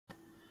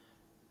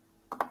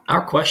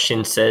Our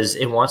question says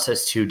it wants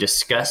us to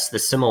discuss the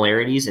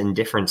similarities and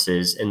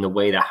differences in the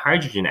way the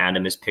hydrogen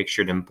atom is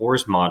pictured in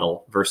Bohr's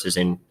model versus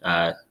in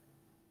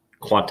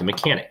quantum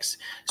mechanics.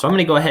 So I'm going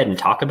to go ahead and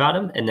talk about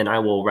them, and then I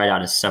will write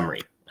out a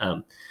summary.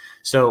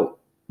 So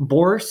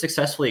Bohr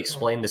successfully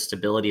explained the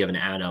stability of an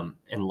atom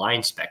in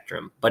line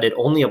spectrum, but it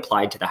only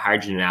applied to the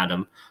hydrogen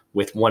atom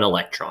with one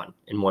electron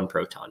and one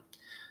proton.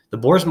 The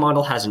Bohr's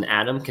model has an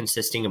atom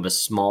consisting of a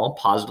small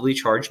positively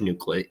charged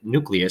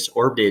nucleus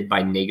orbited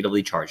by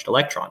negatively charged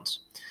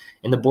electrons.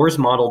 In the Bohr's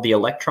model, the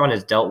electron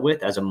is dealt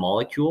with as a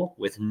molecule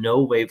with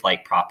no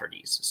wave-like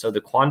properties, so the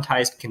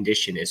quantized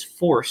condition is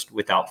forced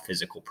without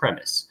physical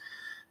premise.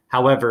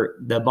 However,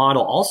 the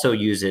model also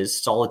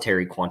uses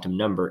solitary quantum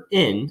number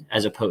n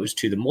as opposed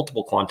to the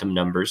multiple quantum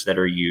numbers that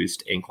are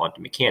used in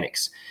quantum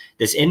mechanics.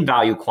 This n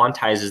value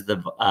quantizes the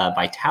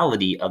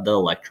vitality of the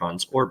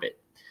electron's orbit.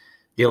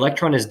 The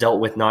electron is dealt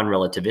with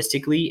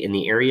non-relativistically, and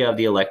the area of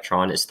the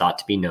electron is thought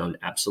to be known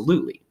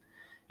absolutely.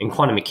 In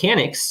quantum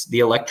mechanics, the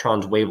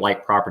electron's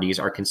wave-like properties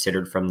are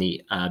considered from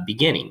the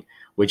beginning,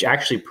 which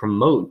actually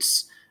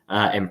promotes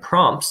and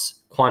prompts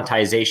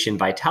quantization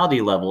vitality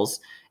levels,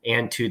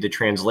 and to the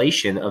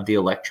translation of the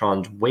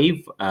electron's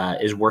wave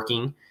is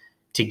working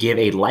to give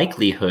a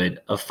likelihood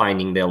of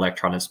finding the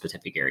electron in a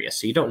specific area.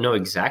 So you don't know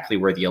exactly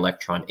where the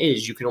electron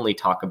is. You can only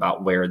talk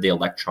about where the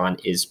electron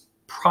is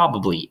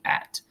probably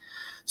at.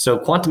 So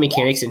quantum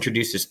mechanics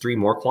introduces three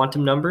more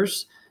quantum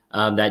numbers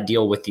that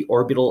deal with the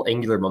orbital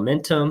angular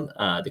momentum,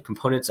 the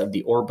components of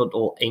the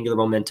orbital angular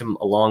momentum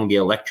along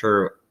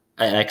the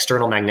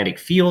external magnetic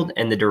field,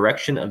 and the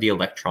direction of the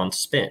electron's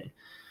spin.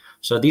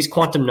 So these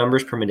quantum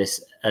numbers permit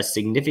a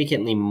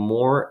significantly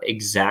more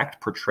exact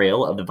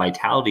portrayal of the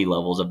vitality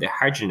levels of the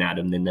hydrogen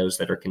atom than those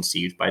that are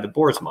conceived by the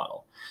Bohr's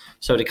model.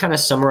 So to kind of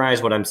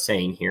summarize what I'm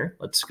saying here,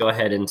 let's go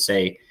ahead and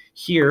say,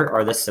 here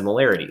are the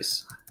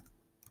similarities.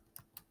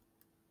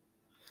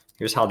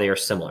 Here's how they are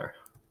similar.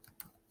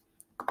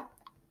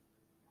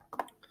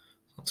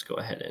 Let's go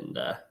ahead and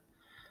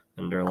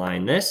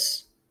underline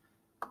this.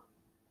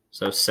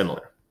 So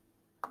similar.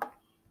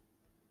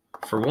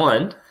 For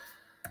one,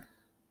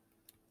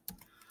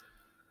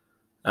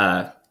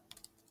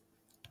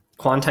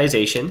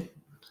 quantization,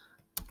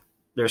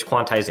 there's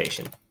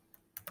quantization.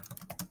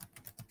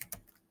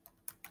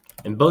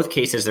 In both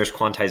cases, there's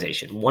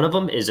quantization. One of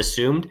them is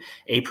assumed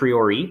a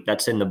priori,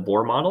 that's in the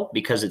Bohr model,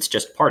 because it's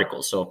just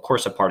particles. So of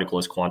course a particle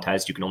is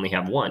quantized, you can only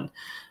have one.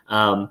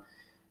 And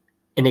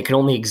it can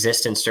only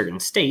exist in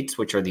certain states,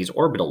 which are these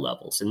orbital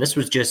levels. And this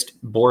was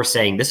just Bohr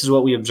saying, this is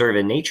what we observe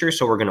in nature,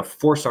 so we're going to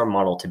force our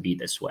model to be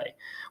this way.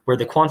 Where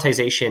the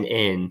quantization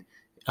in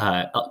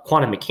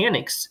quantum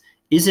mechanics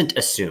isn't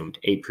assumed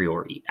a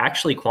priori.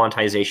 Actually,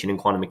 quantization in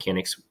quantum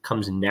mechanics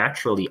comes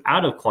naturally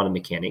out of quantum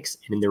mechanics.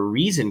 And the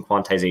reason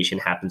quantization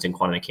happens in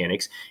quantum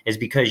mechanics is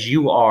because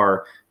you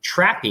are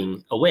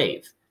trapping a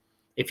wave.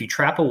 If you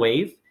trap a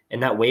wave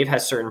and that wave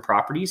has certain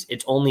properties,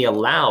 it's only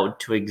allowed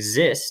to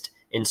exist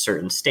in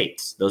certain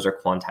states. Those are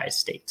quantized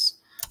states.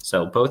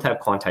 So both have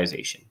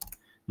quantization.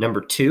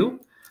 Number two,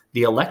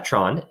 the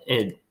electron,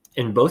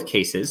 in both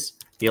cases,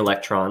 the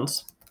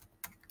electrons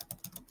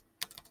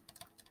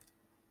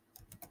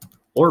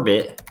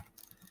orbit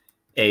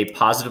a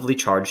positively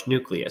charged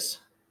nucleus.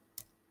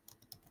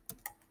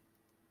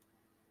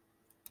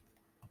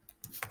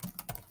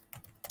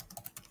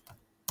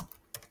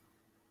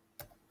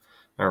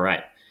 All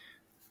right.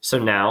 So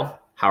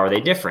now, how are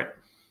they different?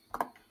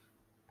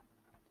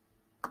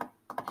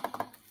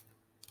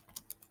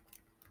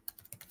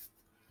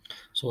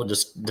 So we'll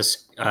just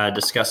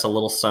discuss a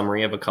little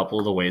summary of a couple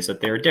of the ways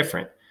that they're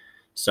different.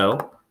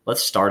 So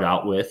let's start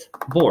out with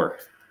Bohr.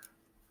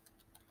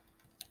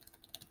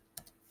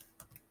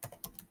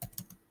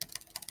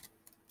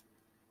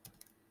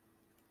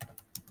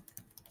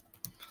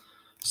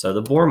 So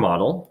the Bohr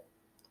model,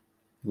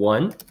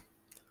 one,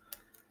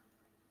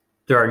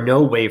 there are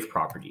no wave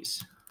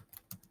properties.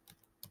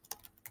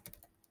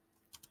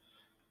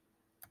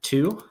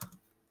 Two,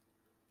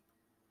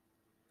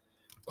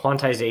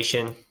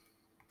 quantization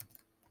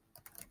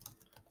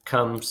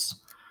comes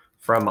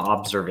from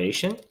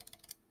observation,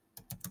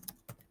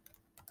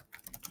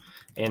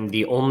 and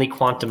the only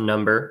quantum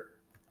number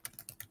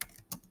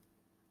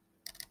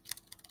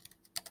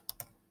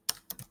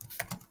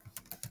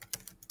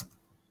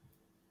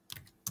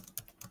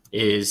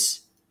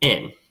is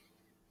n,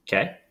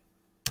 okay?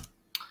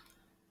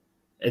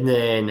 And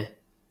then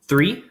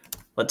three,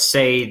 let's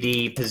say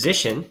the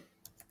position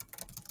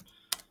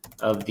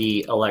of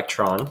the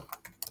electron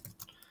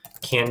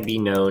can be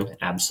known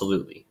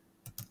absolutely.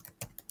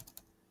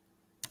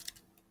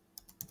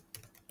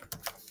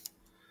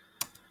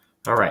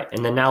 All right,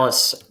 and then now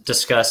let's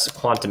discuss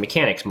quantum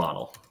mechanics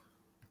model.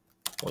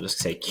 We'll just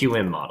say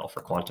QM model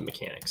for quantum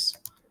mechanics.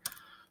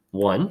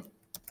 One,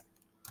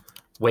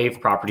 wave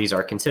properties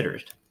are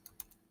considered.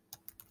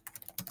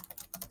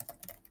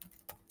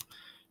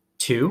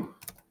 Two,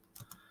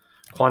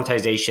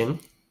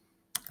 quantization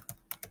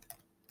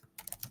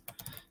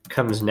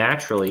comes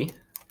naturally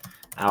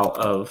out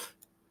of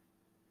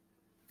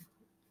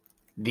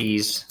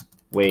these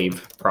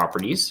wave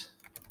properties.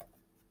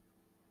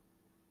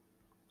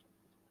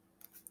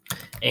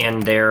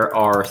 And there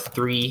are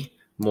 3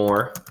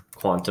 more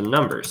quantum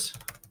numbers.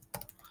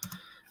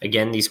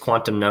 Again, these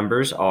quantum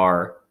numbers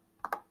are,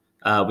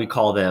 we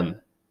call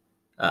them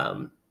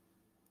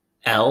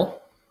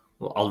L.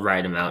 Well, I'll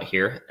write them out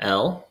here.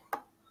 L,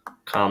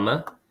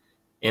 comma,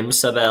 M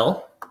sub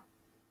L,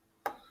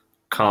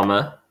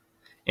 comma,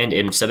 and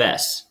M sub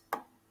S.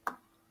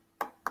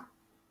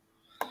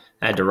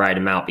 I had to write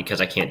them out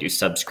because I can't do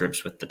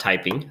subscripts with the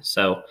typing.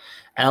 So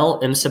L,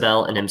 M sub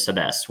L, and M sub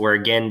S, where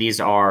again, these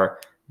are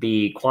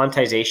the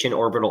quantization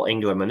orbital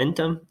angular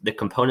momentum, the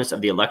components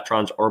of the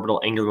electron's orbital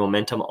angular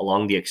momentum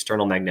along the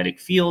external magnetic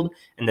field,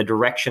 and the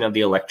direction of the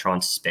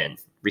electron's spin,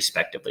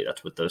 respectively.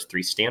 That's what those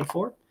 3 stand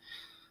for.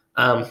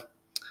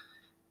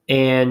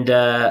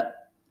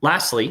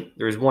 Lastly,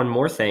 there's one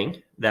more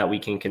thing that we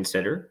can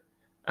consider.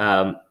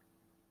 Let's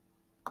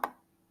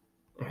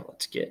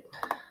get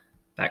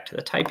back to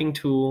the typing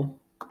tool.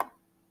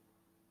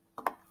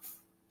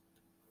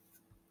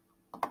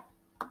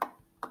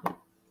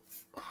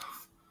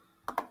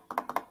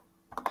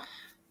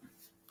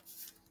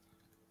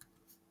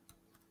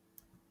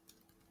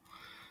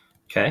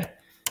 Okay,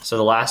 so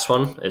the last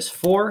one is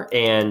 4,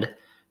 and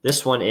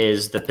this one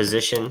is the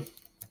position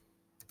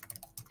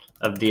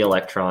of the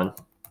electron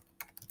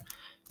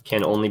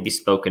can only be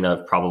spoken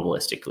of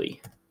probabilistically.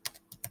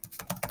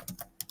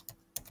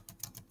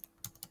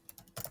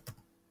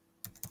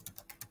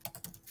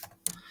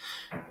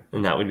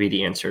 And that would be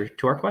the answer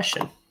to our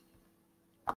question.